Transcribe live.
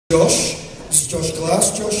Josh. This is Josh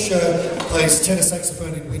Glass. Josh plays tenor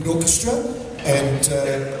saxophone in wind orchestra and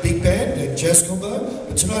big band and jazz combo.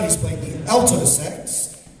 But tonight he's playing the alto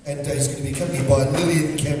sax, and he's going to be accompanied by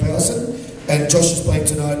Lillian Camphausen. And Josh is playing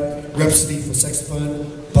tonight Rhapsody for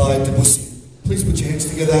saxophone by Debussy. Please put your hands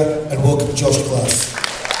together and welcome Josh Glass.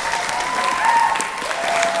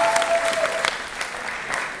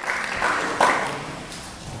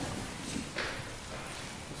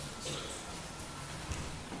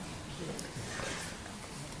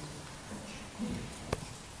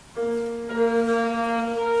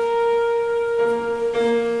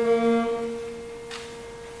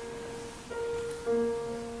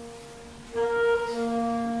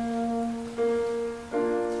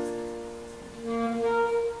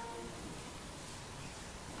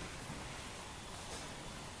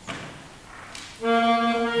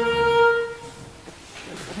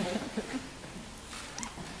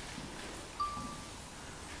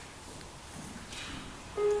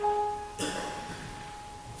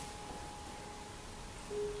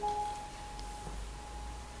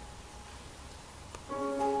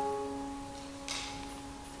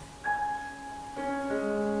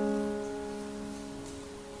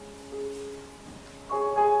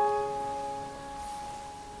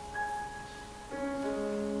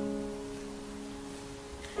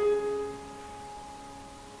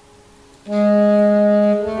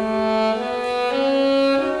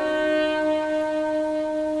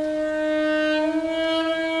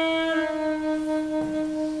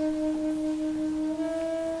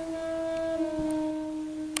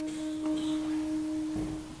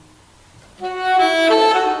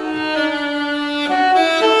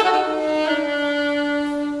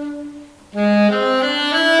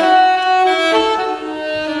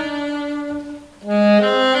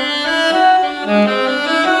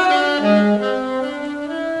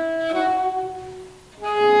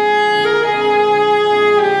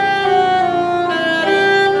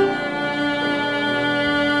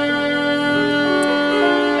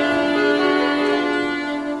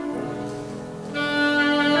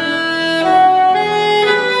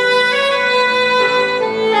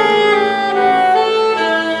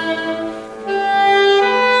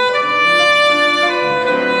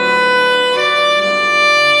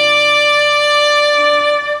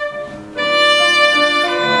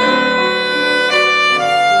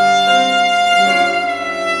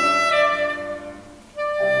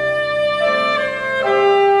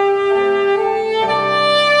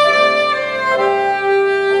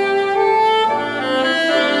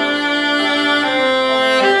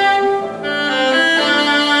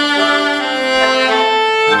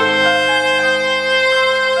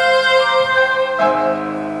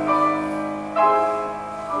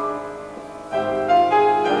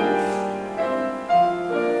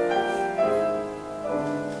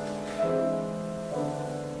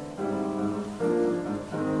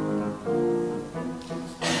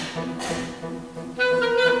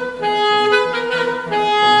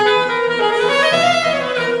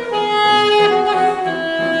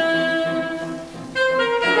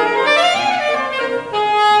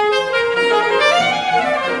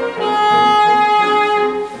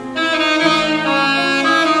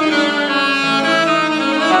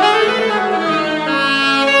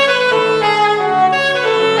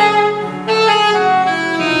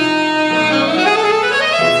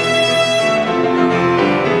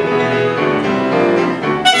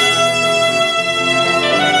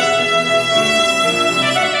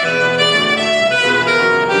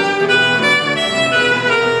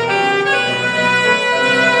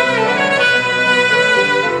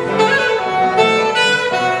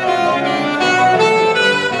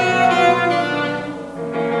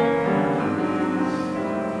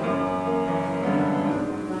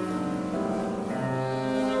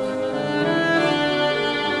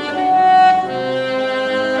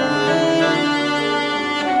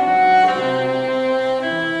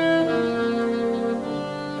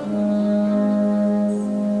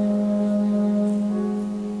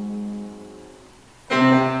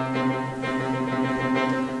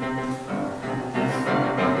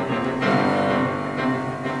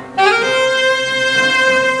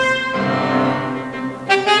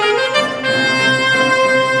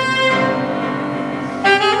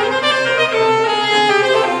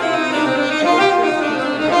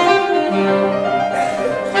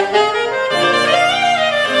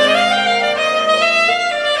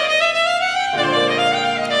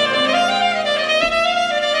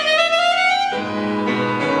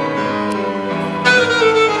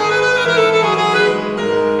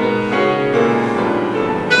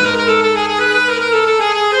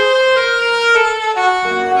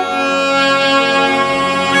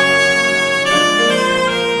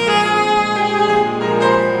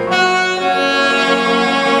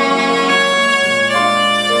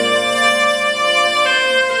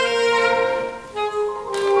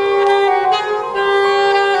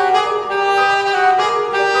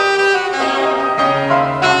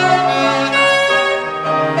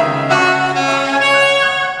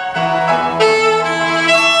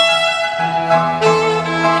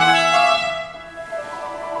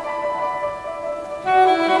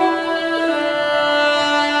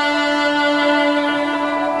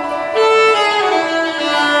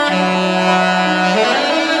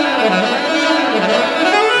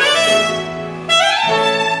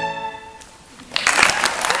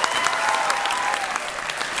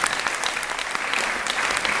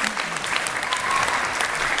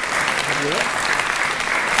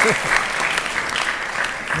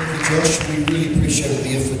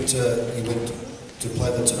 to play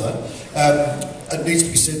that tonight. It needs to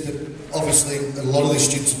be said that obviously a lot of these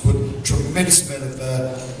students have put a tremendous amount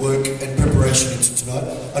of work and preparation into tonight.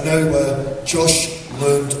 I know Josh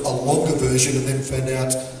learned a longer version and then found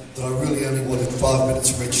out that I really only wanted 5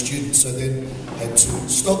 minutes for each student, so then had to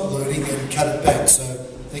stop learning and cut it back. So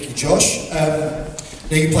thank you, Josh.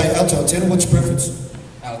 Now you play alto and tenor. What's your preference?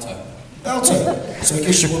 Alto. Alto. So I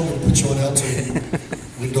guess you want me to put you on alto,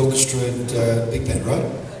 wind orchestra and big band, right?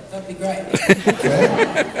 That'd be great.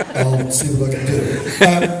 Okay. I'll see what I can do.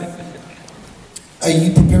 Are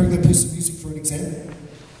you preparing that piece of music for an exam?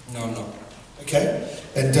 No, I'm not. Okay.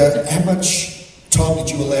 And how much time did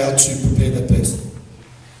you allow to prepare that piece?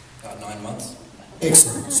 About 9 months.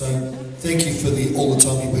 Excellent. So thank you for all the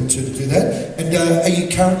time you went to do that. And are you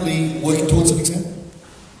currently working towards an exam?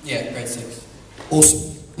 Yeah, grade 6.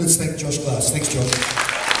 Awesome. Let's thank Josh Glass. Thanks, Josh.